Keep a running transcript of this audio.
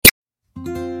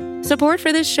Support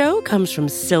for this show comes from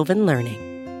Sylvan Learning.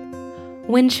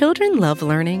 When children love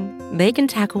learning, they can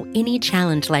tackle any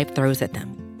challenge life throws at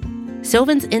them.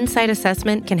 Sylvan's Insight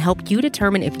Assessment can help you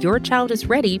determine if your child is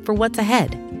ready for what's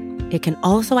ahead. It can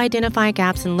also identify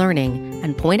gaps in learning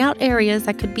and point out areas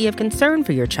that could be of concern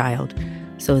for your child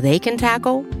so they can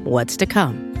tackle what's to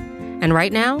come. And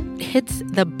right now, it's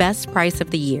the best price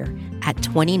of the year at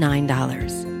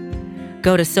 $29.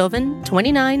 Go to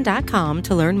sylvan29.com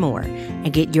to learn more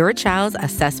and get your child's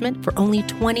assessment for only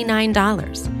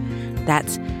 $29.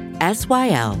 That's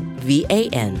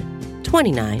SYLVAN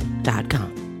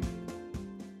 29.com.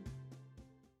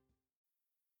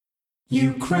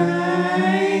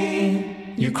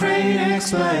 Ukraine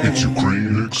Explained. It's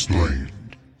Ukraine Explained.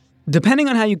 Depending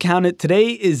on how you count it,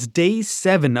 today is day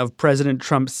 7 of President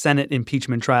Trump's Senate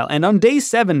impeachment trial. And on day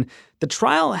 7, the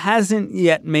trial hasn't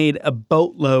yet made a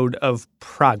boatload of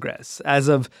progress. As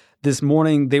of this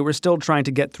morning, they were still trying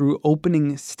to get through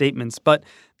opening statements. But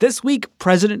this week,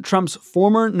 President Trump's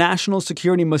former national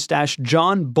security mustache,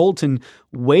 John Bolton,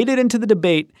 waded into the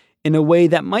debate in a way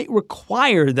that might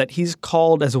require that he's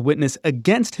called as a witness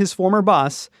against his former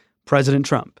boss, President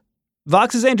Trump.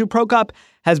 Vox's Andrew Prokop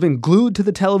has been glued to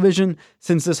the television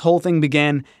since this whole thing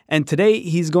began, and today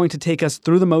he's going to take us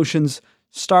through the motions,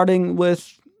 starting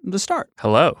with the start.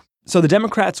 Hello. So the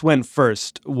Democrats went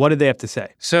first. What did they have to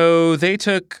say? So they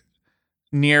took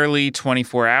nearly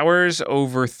 24 hours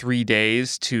over 3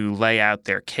 days to lay out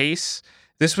their case.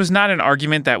 This was not an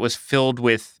argument that was filled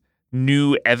with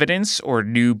new evidence or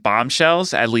new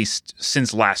bombshells, at least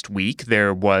since last week.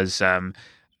 There was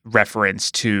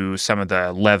reference to some of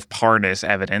the Lev Parnas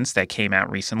evidence that came out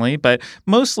recently, but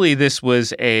mostly this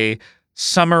was a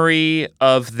summary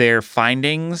of their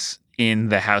findings in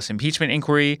the House impeachment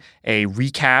inquiry, a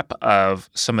recap of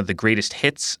some of the greatest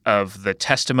hits of the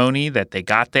testimony that they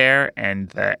got there and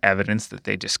the evidence that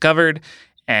they discovered,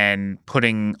 and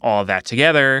putting all that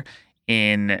together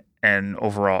in an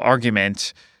overall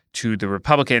argument to the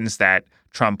Republicans that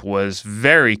Trump was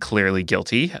very clearly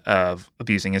guilty of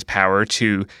abusing his power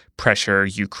to pressure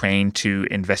Ukraine to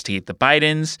investigate the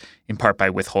Bidens, in part by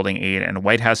withholding aid in a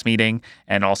White House meeting,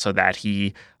 and also that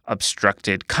he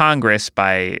obstructed Congress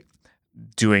by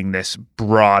doing this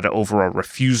broad overall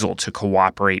refusal to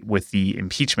cooperate with the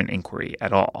impeachment inquiry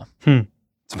at all.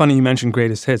 It's funny you mentioned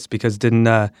greatest hits because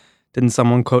didn't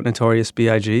someone quote Notorious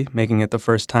B.I.G., making it the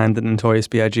first time that Notorious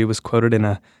B.I.G. was quoted in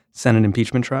a Senate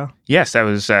impeachment trial? Yes, that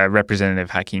was Representative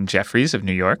Hakeem Jeffries of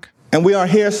New York. And we are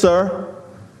here, sir,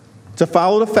 to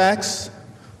follow the facts,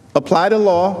 apply the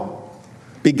law,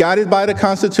 be guided by the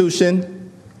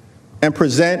Constitution, and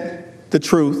present the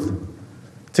truth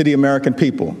to the American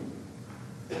people.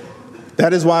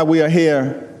 That is why we are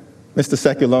here, Mr.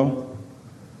 Sekulow.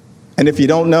 And if you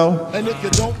don't know,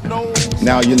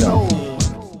 now you know.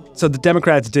 So the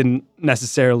Democrats didn't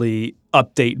necessarily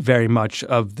update very much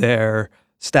of their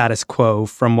status quo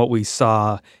from what we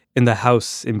saw in the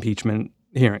House impeachment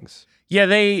hearings. Yeah,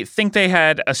 they think they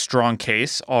had a strong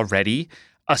case already.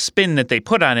 A spin that they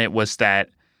put on it was that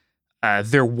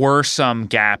there were some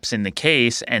gaps in the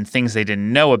case and things they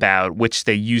didn't know about, which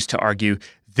they used to argue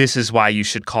this is why you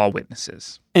should call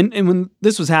witnesses. And when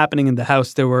this was happening in the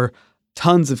House, there were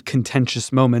tons of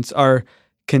contentious moments. Are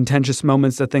contentious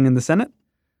moments a thing in the Senate?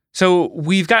 So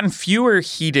we've gotten fewer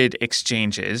heated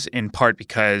exchanges, in part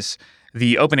because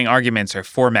the opening arguments are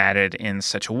formatted in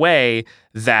such a way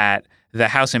that the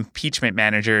House impeachment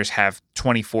managers have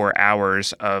 24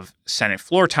 hours of Senate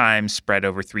floor time spread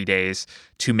over 3 days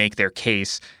to make their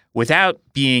case without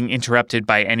being interrupted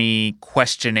by any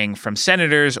questioning from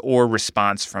senators or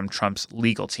response from Trump's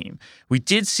legal team. We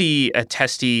did see a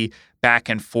testy back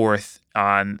and forth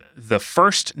on the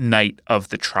first night of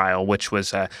the trial, which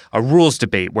was a rules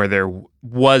debate where there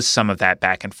was some of that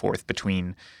back and forth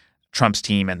between Trump's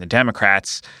team and the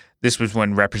Democrats. This was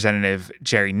when Representative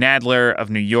Jerry Nadler of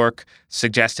New York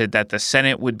suggested that the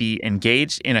Senate would be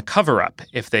engaged in a cover-up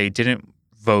if they didn't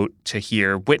vote to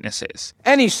hear witnesses.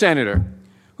 Any senator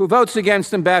who votes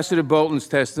against Ambassador Bolton's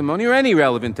testimony or any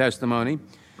relevant testimony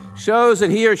shows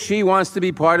that he or she wants to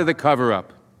be part of the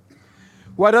cover-up.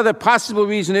 What other possible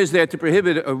reason is there to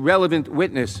prohibit a relevant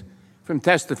witness from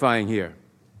testifying here?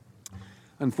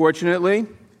 Unfortunately,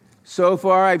 so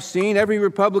far I've seen every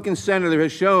Republican senator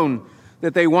has shown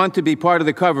that they want to be part of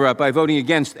the cover-up by voting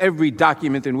against every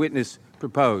document and witness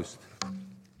proposed.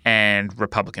 And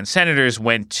Republican senators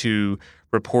went to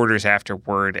reporters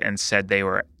afterward and said they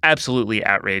were absolutely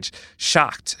outraged,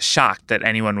 shocked that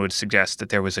anyone would suggest that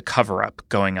there was a cover-up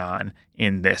going on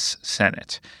in this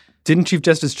Senate. Didn't Chief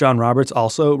Justice John Roberts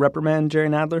also reprimand Jerry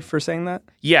Nadler for saying that?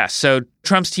 Yeah, so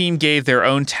Trump's team gave their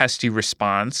own testy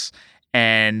response,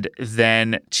 And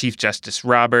then Chief Justice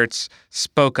Roberts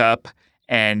spoke up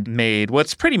and made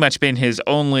what's pretty much been his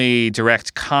only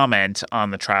direct comment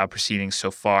on the trial proceedings so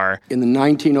far. In the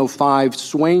 1905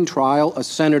 Swain trial, a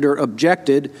senator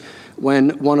objected when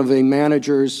one of the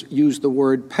managers used the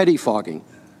word pettifogging,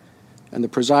 and the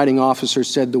presiding officer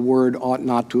said the word ought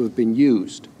not to have been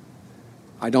used.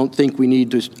 I don't think we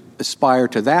need to aspire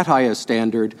to that high a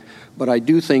standard, but I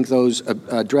do think those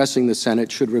addressing the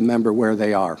Senate should remember where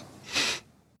they are.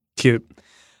 Cute.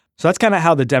 So that's kind of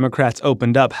how the Democrats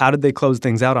opened up. How did they close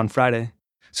things out on Friday?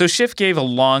 So Schiff gave a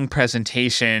long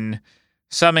presentation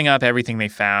summing up everything they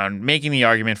found, making the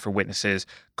argument for witnesses,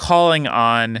 calling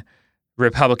on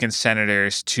Republican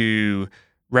senators to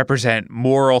represent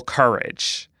moral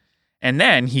courage. And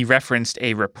then he referenced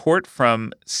a report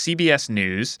from CBS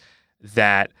News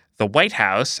that the White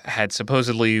House had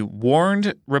supposedly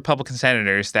warned Republican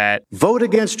senators that vote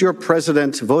against your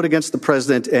president, vote against the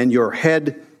president, and your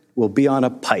head will be on a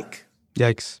pike.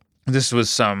 Yikes. This was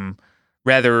some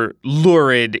rather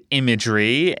lurid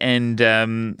imagery, and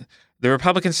the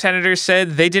Republican senators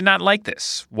said they did not like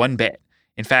this one bit.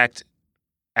 In fact,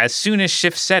 as soon as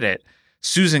Schiff said it,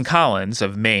 Susan Collins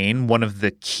of Maine, one of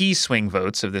the key swing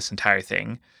votes of this entire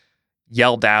thing,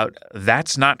 yelled out,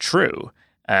 "That's not true."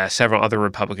 Several other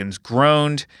Republicans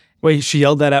groaned. Wait, she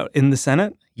yelled that out in the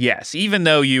Senate? Yes, even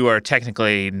though you are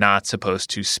technically not supposed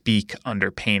to speak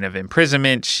under pain of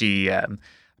imprisonment, she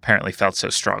apparently felt so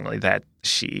strongly that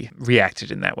she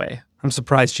reacted in that way. I'm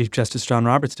surprised Chief Justice John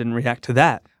Roberts didn't react to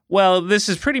that. Well, this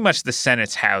is pretty much the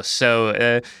Senate's house.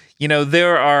 So,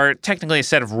 there are technically a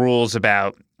set of rules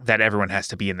about that everyone has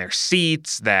to be in their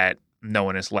seats, that no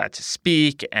one is allowed to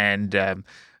speak, and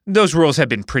those rules have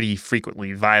been pretty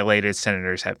frequently violated.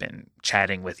 Senators have been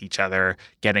chatting with each other,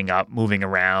 getting up, moving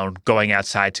around, going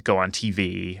outside to go on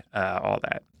TV, all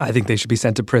that. I think they should be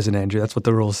sent to prison, Andrew. That's what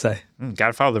the rules say.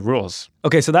 Gotta follow the rules.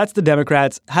 Okay, so that's the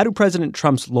Democrats. How do President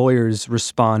Trump's lawyers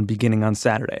respond beginning on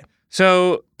Saturday?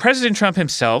 So President Trump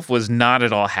himself was not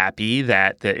at all happy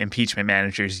that the impeachment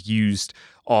managers used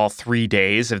all 3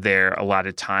 days of their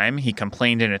allotted time. He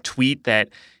complained in a tweet that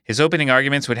his opening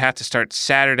arguments would have to start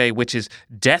Saturday, which is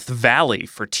Death Valley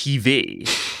for TV,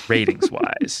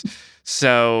 ratings-wise.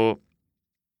 So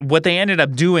what they ended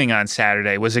up doing on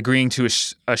Saturday was agreeing to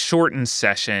a shortened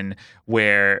session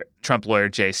where Trump lawyer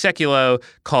Jay Sekulow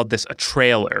called this a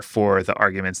trailer for the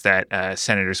arguments that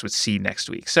senators would see next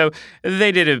week. So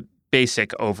they did a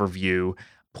basic overview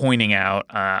pointing out,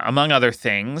 among other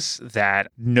things,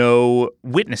 that no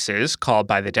witnesses called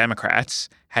by the Democrats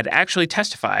had actually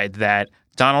testified that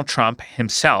Donald Trump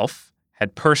himself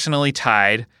had personally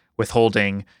tied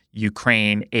withholding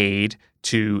Ukraine aid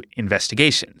to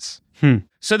investigations.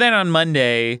 So then on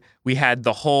Monday, we had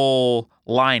the whole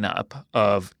lineup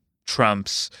of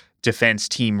Trump's defense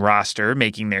team roster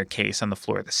making their case on the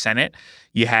floor of the Senate.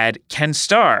 You had Ken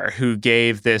Starr, who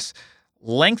gave this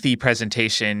lengthy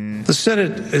presentation. The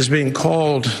Senate is being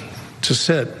called to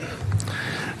sit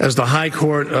as the high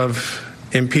court of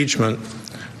impeachment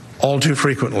all too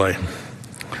frequently.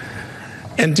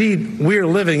 Indeed, we are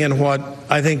living in what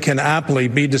I think can aptly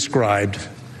be described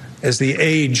as the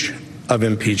age of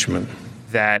impeachment.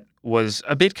 That was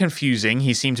a bit confusing.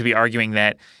 He seemed to be arguing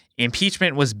that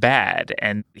impeachment was bad,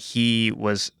 and he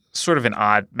was sort of an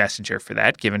odd messenger for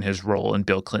that, given his role in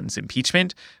Bill Clinton's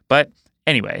impeachment. But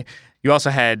anyway, you also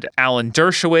had Alan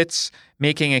Dershowitz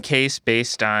making a case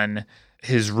based on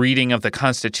his reading of the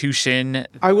Constitution.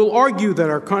 I will argue that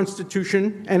our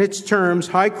Constitution and its terms,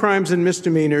 high crimes and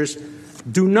misdemeanors,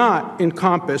 do not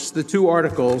encompass the two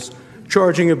articles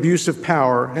charging abuse of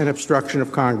power and obstruction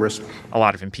of Congress. A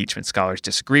lot of impeachment scholars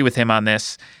disagree with him on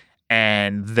this.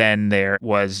 And then there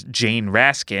was Jane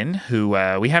Raskin, who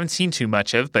we haven't seen too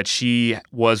much of, but she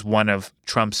was one of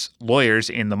Trump's lawyers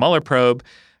in the Mueller probe,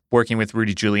 working with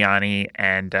Rudy Giuliani,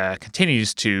 and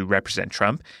continues to represent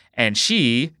Trump. And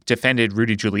she defended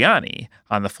Rudy Giuliani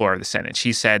on the floor of the Senate.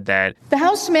 She said that the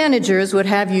House managers would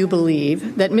have you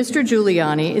believe that Mr.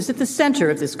 Giuliani is at the center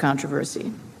of this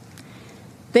controversy.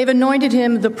 They've anointed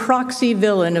him the proxy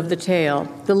villain of the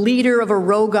tale, the leader of a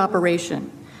rogue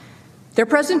operation. Their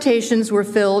presentations were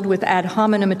filled with ad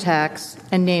hominem attacks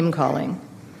and name-calling.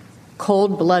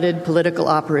 Cold-blooded political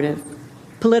operative,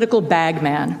 political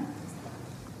bagman.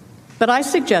 But I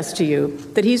suggest to you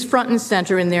that he's front and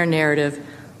center in their narrative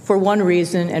for one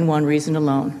reason and one reason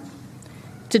alone: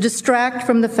 to distract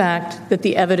from the fact that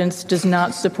the evidence does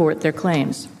not support their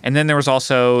claims. And then there was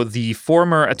also the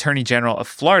former Attorney General of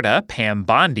Florida, Pam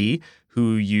Bondi,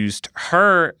 who used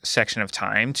her section of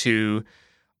time to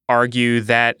argue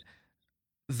that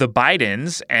the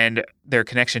Bidens and their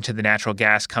connection to the natural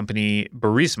gas company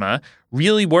Burisma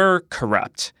really were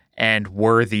corrupt and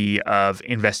worthy of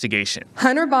investigation.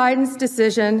 Hunter Biden's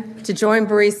decision to join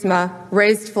Burisma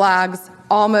raised flags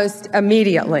almost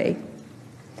immediately.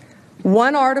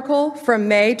 One article from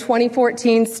May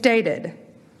 2014 stated,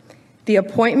 "The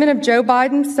appointment of Joe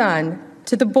Biden's son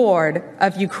to the board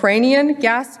of Ukrainian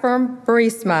gas firm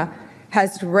Burisma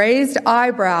has raised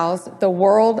eyebrows the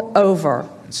world over."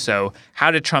 So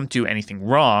how did Trump do anything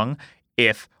wrong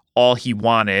if all he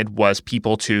wanted was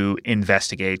people to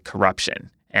investigate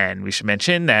corruption? And we should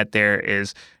mention that there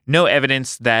is no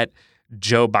evidence that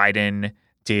Joe Biden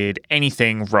did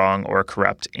anything wrong or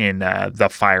corrupt in the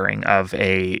firing of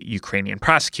a Ukrainian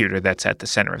prosecutor that's at the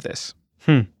center of this.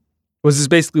 Was this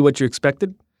basically what you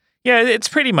expected? Yeah, it's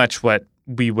pretty much what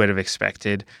we would have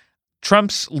expected.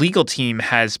 Trump's legal team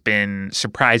has been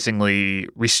surprisingly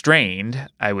restrained,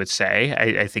 I would say.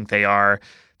 I think they are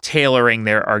tailoring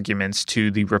their arguments to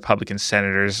the Republican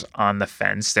senators on the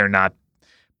fence. They're not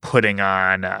putting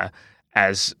on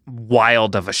as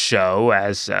wild of a show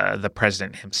as the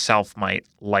president himself might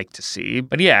like to see.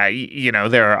 But yeah,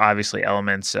 there are obviously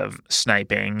elements of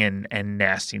sniping and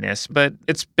nastiness, but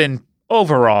it's been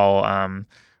overall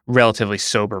relatively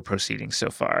sober proceedings so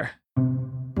far.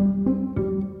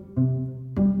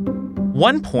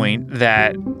 One point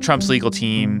that Trump's legal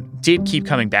team did keep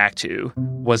coming back to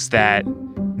was that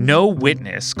no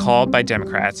witness called by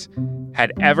Democrats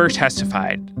had ever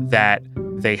testified that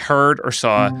they heard or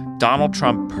saw Donald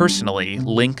Trump personally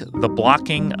link the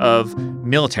blocking of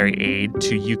military aid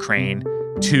to Ukraine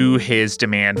to his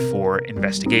demand for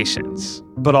investigations.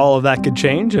 But all of that could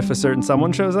change if a certain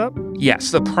someone shows up?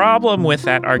 Yes. The problem with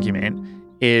that argument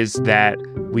is that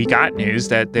we got news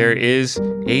that there is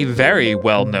a very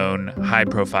well-known,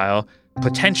 high-profile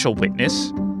potential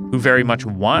witness who very much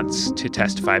wants to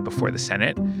testify before the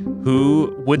Senate,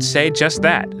 who would say just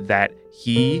that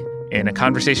he, in a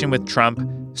conversation with Trump,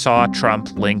 saw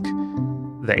Trump link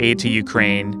the aid to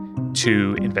Ukraine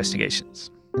to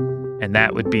investigations. And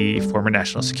that would be former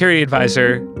National Security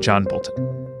Advisor John Bolton.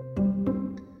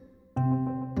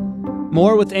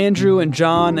 More with Andrew and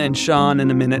John and Sean in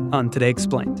a minute on Today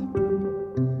Explained.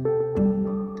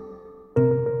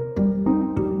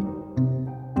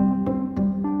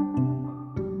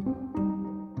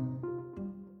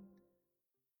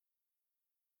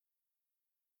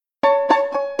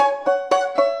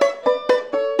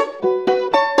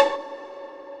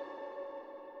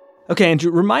 Okay,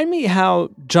 Andrew, remind me how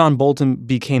John Bolton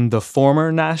became the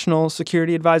former National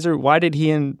Security Advisor. Why did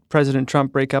he and President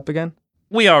Trump break up again?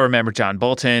 We all remember John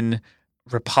Bolton,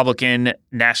 Republican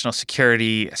national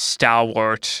security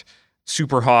stalwart,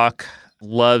 superhawk,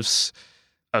 loves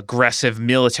aggressive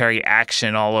military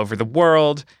action all over the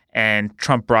world. And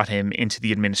Trump brought him into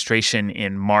the administration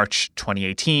in March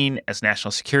 2018 as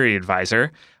National Security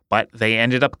Advisor, but they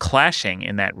ended up clashing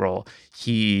in that role.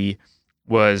 He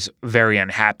was very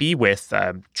unhappy with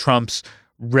Trump's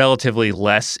relatively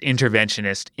less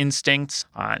interventionist instincts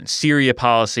on Syria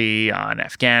policy, on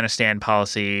Afghanistan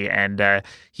policy, and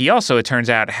he also, it turns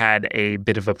out, had a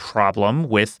bit of a problem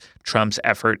with Trump's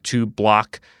effort to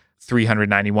block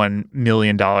 $391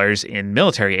 million in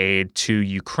military aid to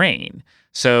Ukraine.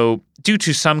 So due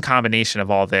to some combination of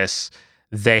all this,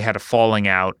 they had a falling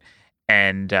out,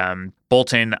 and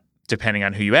Bolton, depending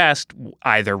on who you asked,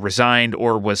 either resigned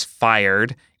or was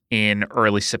fired in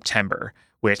early September,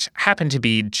 which happened to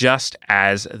be just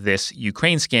as this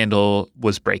Ukraine scandal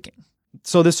was breaking.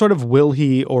 So this sort of will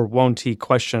he or won't he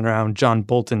question around John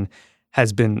Bolton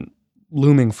has been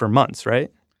looming for months,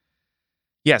 right?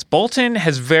 Yes, Bolton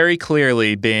has very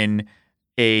clearly been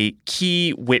a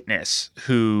key witness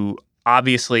who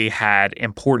obviously had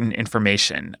important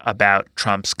information about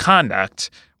Trump's conduct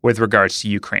with regards to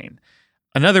Ukraine.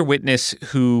 Another witness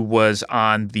who was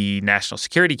on the National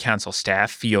Security Council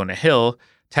staff, Fiona Hill,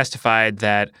 testified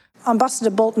that Ambassador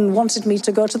Bolton wanted me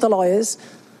to go to the lawyers,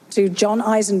 to John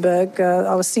Eisenberg,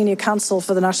 our senior counsel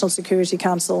for the National Security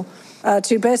Council,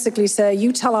 to basically say,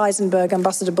 you tell Eisenberg,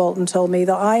 Ambassador Bolton told me,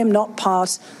 that I am not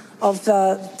part of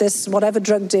this whatever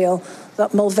drug deal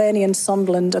that Mulvaney and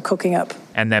Sondland are cooking up.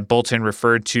 And that Bolton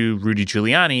referred to Rudy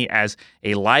Giuliani as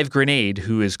a live grenade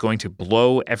who is going to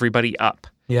blow everybody up.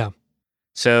 Yeah.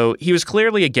 So he was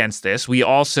clearly against this. We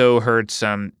also heard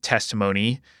some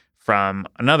testimony from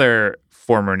another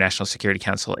former National Security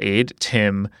Council aide,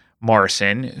 Tim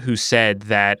Morrison, who said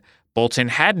that Bolton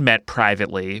had met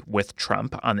privately with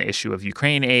Trump on the issue of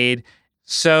Ukraine aid.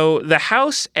 So the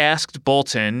House asked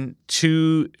Bolton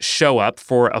to show up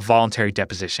for a voluntary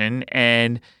deposition,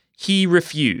 and he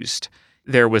refused.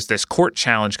 There was this court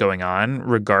challenge going on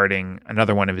regarding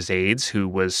another one of his aides who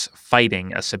was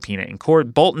fighting a subpoena in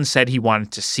court. Bolton said he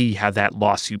wanted to see how that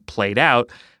lawsuit played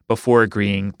out before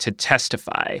agreeing to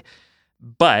testify.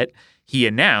 But he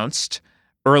announced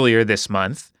earlier this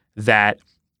month that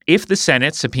if the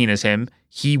Senate subpoenas him,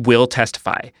 he will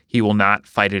testify. He will not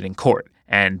fight it in court.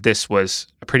 And this was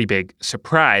a pretty big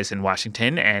surprise in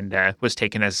Washington and was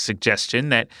taken as a suggestion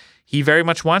that he very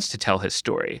much wants to tell his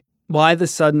story. Why the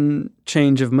sudden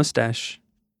change of mustache?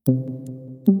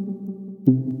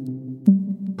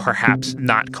 Perhaps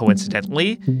not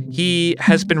coincidentally, he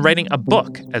has been writing a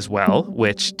book as well,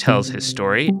 which tells his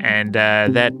story. And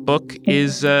that book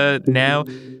is now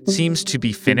seems to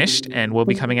be finished and will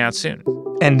be coming out soon.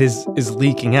 And is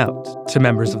leaking out to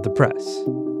members of the press.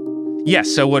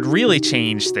 Yes, so what really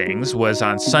changed things was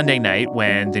on Sunday night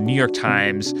when the New York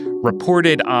Times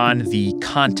reported on the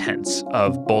contents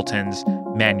of Bolton's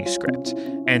manuscript.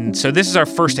 And so this is our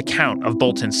first account of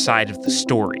Bolton's side of the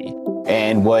story.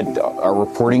 And what our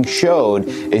reporting showed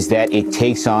is that it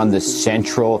takes on the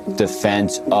central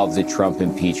defense of the Trump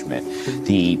impeachment.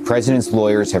 The president's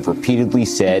lawyers have repeatedly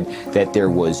said that there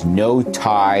was no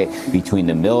tie between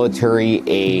the military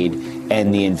aid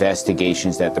and the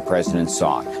investigations that the president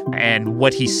sought. And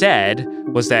what he said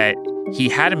was that he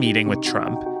had a meeting with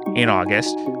Trump in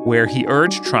August where he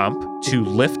urged Trump to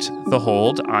lift the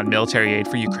hold on military aid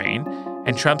for Ukraine.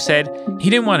 And Trump said he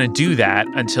didn't want to do that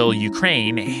until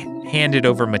Ukraine handed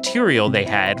over material they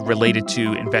had related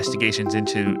to investigations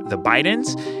into the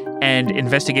Bidens and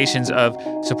investigations of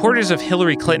supporters of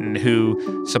Hillary Clinton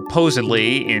who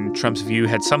supposedly, in Trump's view,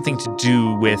 had something to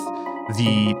do with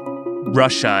the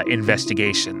Russia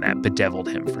investigation that bedeviled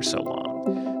him for so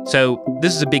long. So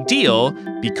this is a big deal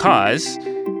because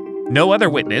no other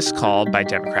witness called by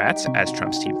Democrats, as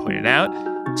Trump's team pointed out,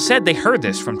 said they heard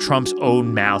this from Trump's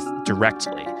own mouth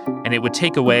directly. And it would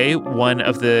take away one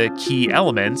of the key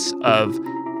elements of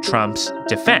Trump's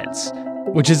defense.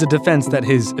 Which is a defense that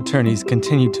his attorneys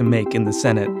continue to make in the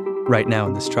Senate right now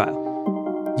in this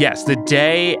trial. Yes, the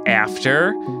day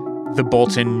after the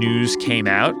Bolton news came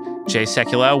out, Jay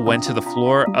Sekulow went to the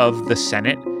floor of the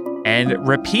Senate and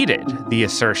repeated the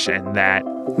assertion that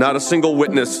not a single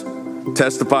witness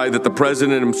testified that the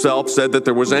president himself said that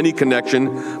there was any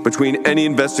connection between any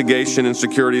investigation and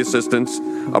security assistance,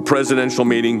 a presidential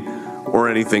meeting, or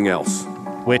anything else.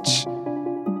 Which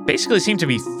basically seemed to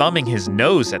be thumbing his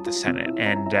nose at the Senate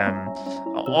and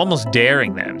almost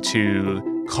daring them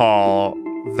to call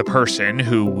the person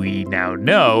who we now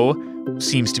know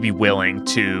seems to be willing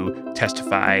to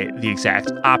testify the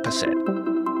exact opposite.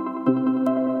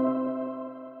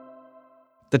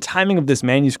 The timing of this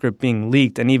manuscript being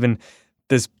leaked and even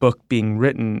this book being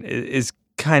written is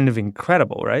kind of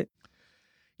incredible, right?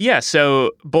 Yeah,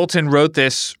 so Bolton wrote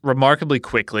this remarkably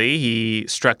quickly. He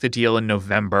struck the deal in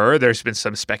November. There's been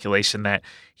some speculation that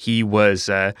he was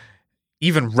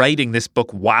even writing this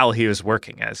book while he was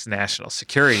working as national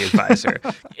security advisor.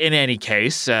 In any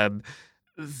case,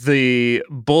 the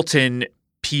Bolton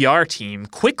PR team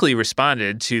quickly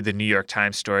responded to the New York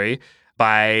Times story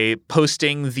by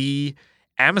posting the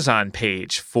Amazon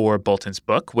page for Bolton's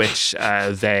book, which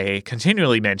they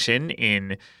continually mention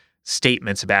in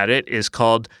statements about it, is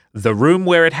called The Room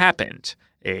Where It Happened,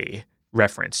 a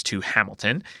reference to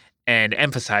Hamilton, and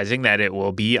emphasizing that it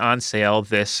will be on sale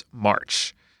this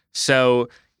March. So,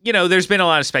 you know, there's been a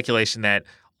lot of speculation that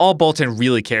all Bolton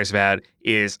really cares about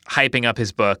is hyping up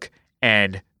his book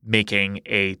and making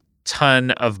a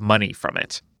ton of money from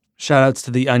it. Shout outs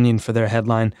to The Onion for their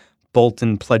headline,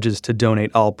 Bolton pledges to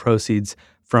donate all proceeds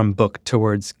from book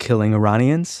towards killing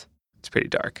Iranians. It's pretty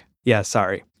dark. Yeah,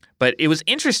 sorry. But it was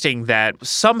interesting that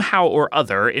somehow or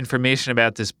other information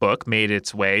about this book made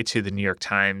its way to the New York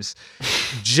Times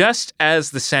just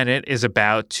as the Senate is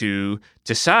about to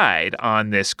decide on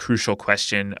this crucial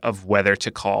question of whether to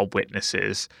call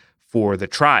witnesses for the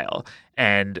trial.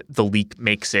 And the leak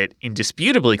makes it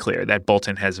indisputably clear that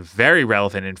Bolton has very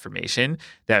relevant information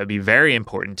that would be very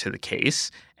important to the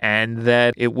case, and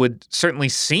that it would certainly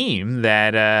seem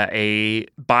that a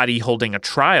body holding a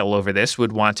trial over this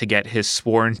would want to get his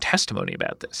sworn testimony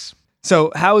about this.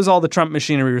 So how is all the Trump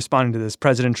machinery responding to this?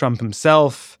 President Trump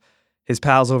himself, his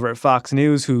pals over at Fox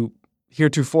News, who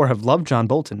heretofore have loved John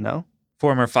Bolton, no?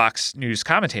 Former Fox News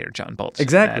commentator John Bolton,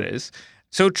 exactly. That is.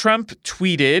 So Trump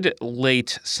tweeted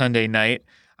late Sunday night,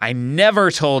 "I never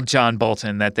told John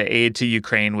Bolton that the aid to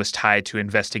Ukraine was tied to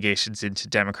investigations into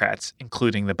Democrats,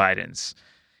 including the Bidens.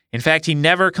 In fact, he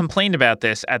never complained about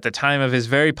this at the time of his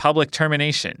very public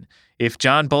termination. If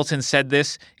John Bolton said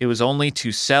this, it was only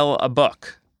to sell a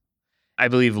book." I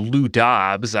believe Lou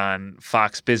Dobbs on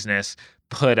Fox Business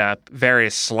put up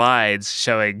various slides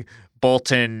showing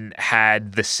Bolton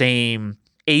had the same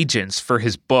agents for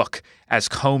his book as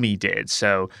Comey did.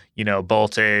 So,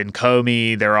 Bolton,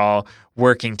 Comey, they're all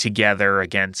working together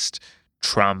against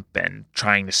Trump and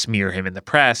trying to smear him in the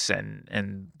press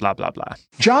and blah, blah, blah.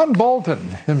 John Bolton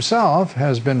himself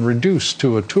has been reduced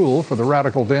to a tool for the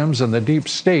radical Dems and the deep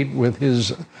state with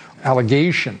his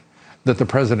allegation that the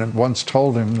president once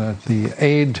told him that the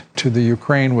aid to the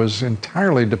Ukraine was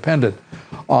entirely dependent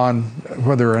on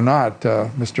whether or not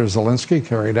Mr. Zelensky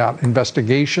carried out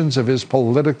investigations of his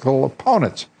political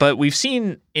opponents. But we've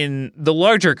seen in the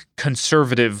larger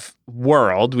conservative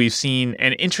world, we've seen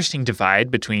an interesting divide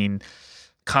between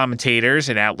commentators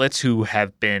and outlets who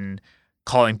have been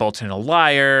calling Bolton a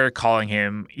liar, calling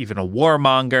him even a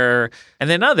warmonger, and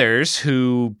then others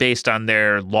who, based on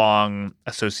their long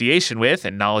association with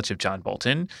and knowledge of John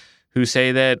Bolton, who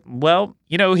say that, well,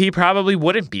 he probably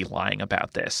wouldn't be lying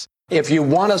about this. If you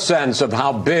want a sense of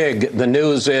how big the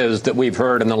news is that we've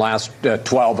heard in the last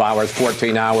 12 hours,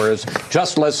 14 hours,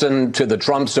 just listen to the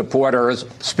Trump supporters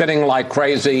spitting like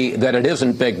crazy that it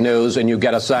isn't big news, and you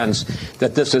get a sense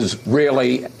that this is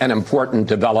really an important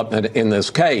development in this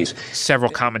case.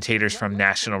 Several commentators from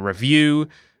National Review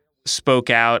spoke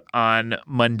out on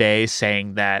Monday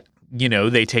saying that,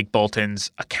 they take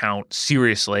Bolton's account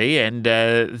seriously and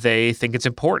they think it's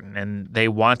important and they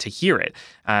want to hear it.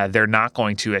 They're not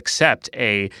going to accept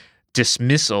a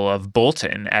dismissal of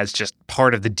Bolton as just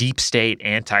part of the deep state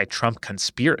anti-Trump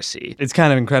conspiracy. It's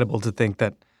kind of incredible to think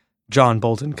that John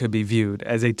Bolton could be viewed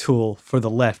as a tool for the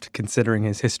left, considering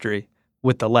his history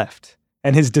with the left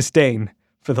and his disdain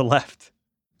for the left.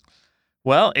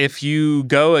 Well, if you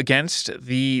go against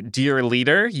the dear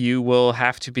leader, you will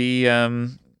have to be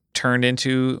turned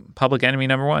into public enemy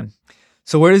number one.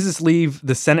 So where does this leave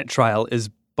the Senate trial? Is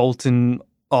Bolton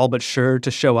all but sure to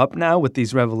show up now with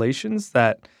these revelations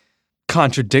that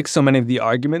contradict so many of the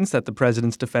arguments that the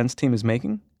president's defense team is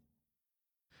making?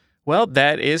 Well,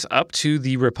 that is up to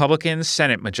the Republican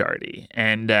Senate majority.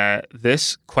 And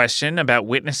this question about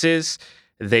witnesses,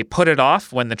 they put it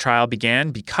off when the trial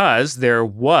began because there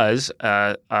was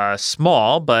a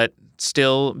small but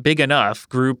still big enough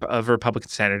group of Republican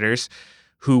senators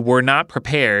who were not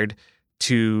prepared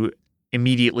to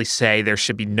immediately say there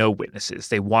should be no witnesses.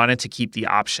 They wanted to keep the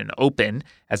option open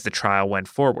as the trial went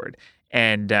forward.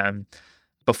 And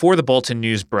before the Bolton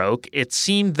news broke, it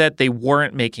seemed that they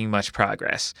weren't making much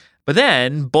progress. But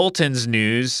then Bolton's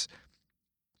news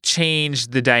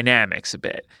changed the dynamics a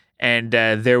bit. And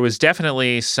there was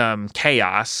definitely some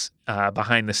chaos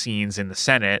behind the scenes in the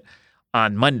Senate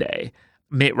on Monday.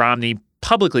 Mitt Romney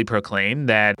publicly proclaimed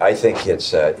that I think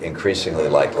it's increasingly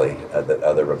likely that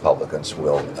other Republicans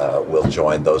will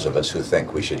join those of us who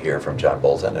think we should hear from John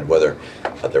Bolton. And whether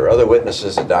there are other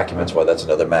witnesses and documents, well, that's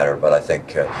another matter. But I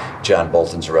think John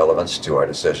Bolton's relevance to our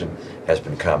decision has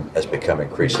become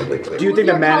increasingly clear. Do you think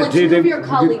two of your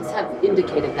colleagues have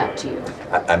indicated that to you?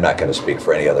 I'm not going to speak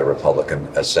for any other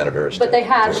Republican senators. But they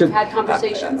have had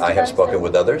conversations. I have spoken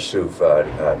with others who've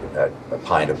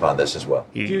opined upon this as well.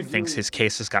 He thinks his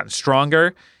case has gotten stronger.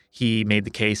 He made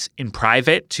the case in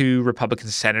private to Republican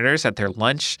senators at their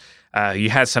lunch. You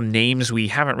had some names we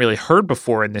haven't really heard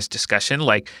before in this discussion,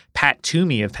 like Pat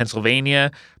Toomey of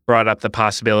Pennsylvania brought up the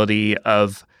possibility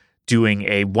of doing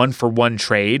a one-for-one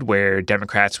trade where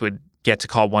Democrats would get to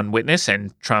call one witness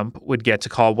and Trump would get to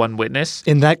call one witness.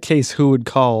 In that case, who would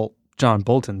call John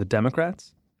Bolton? The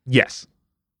Democrats? Yes.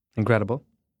 Incredible.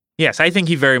 Yes, I think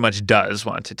he very much does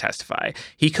want to testify.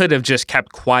 He could have just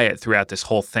kept quiet throughout this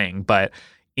whole thing, but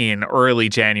in early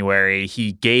January,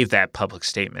 he gave that public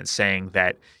statement saying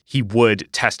that he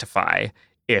would testify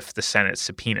if the Senate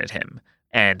subpoenaed him.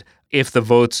 And if the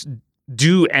votes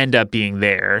do end up being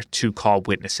there to call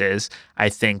witnesses, I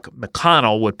think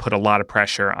McConnell would put a lot of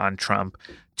pressure on Trump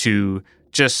to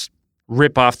just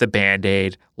rip off the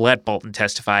Band-Aid, let Bolton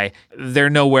testify. They're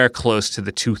nowhere close to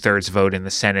the 2/3 vote in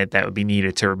the Senate that would be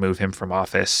needed to remove him from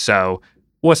office. So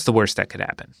what's the worst that could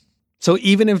happen? So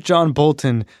even if John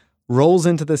Bolton rolls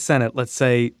into the Senate, let's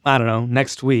say, I don't know,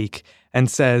 next week,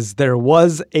 and says there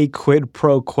was a quid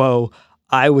pro quo,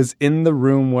 I was in the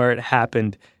room where it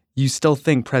happened, you still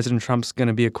think President Trump's going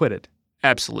to be acquitted?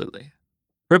 Absolutely.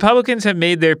 Republicans have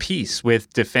made their peace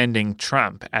with defending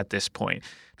Trump at this point.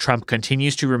 Trump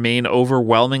continues to remain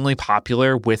overwhelmingly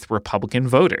popular with Republican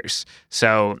voters.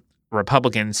 So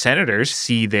Republican senators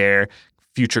see their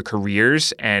future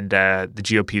careers and the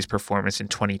GOP's performance in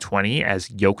 2020 as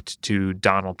yoked to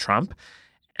Donald Trump,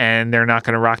 and they're not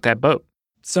going to rock that boat.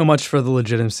 So much for the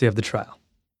legitimacy of the trial.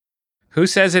 Who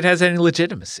says it has any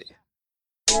legitimacy?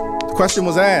 The question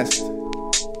was asked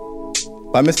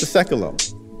by Mr. Sekulow.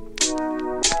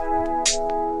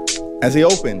 as he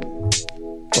opened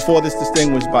before this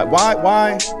distinguished body.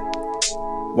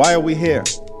 Why are we here?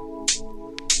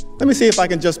 Let me see if I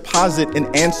can just posit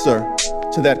an answer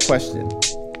to that question.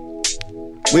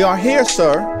 We are here,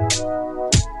 sir,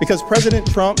 because President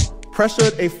Trump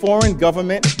pressured a foreign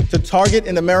government to target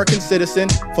an American citizen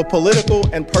for political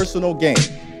and personal gain.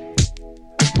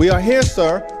 We are here,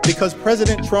 sir, because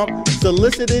President Trump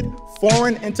solicited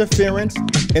foreign interference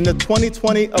in the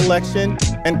 2020 election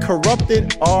and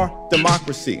corrupted our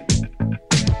democracy.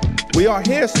 We are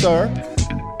here, sir,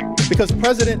 because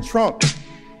President Trump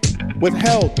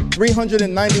withheld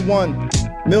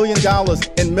 $391 million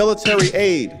in military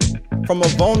aid from a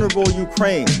vulnerable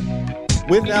Ukraine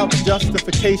without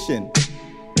justification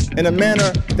in a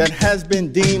manner that has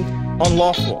been deemed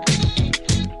unlawful.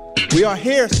 We are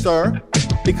here, sir,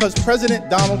 because President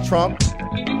Donald Trump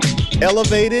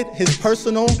elevated his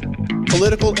personal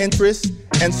political interests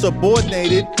and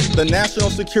subordinated the national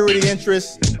security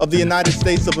interests of the United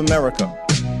States of America.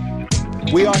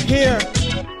 We are here,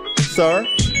 sir,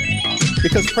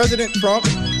 because President Trump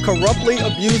corruptly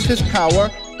abused his power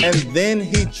and then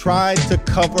he tried to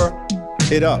cover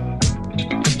it up.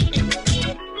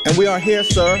 And we are here,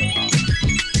 sir,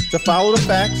 to follow the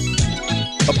facts,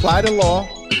 apply the law,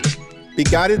 be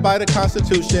guided by the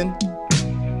Constitution,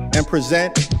 and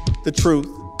present the truth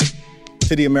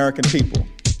to the American people.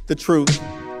 The truth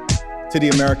to the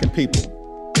American people.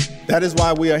 That is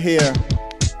why we are here,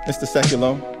 Mr.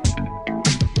 Sekulow.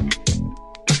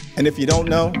 And if you don't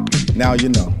know, now you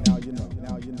know.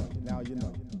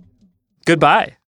 Goodbye.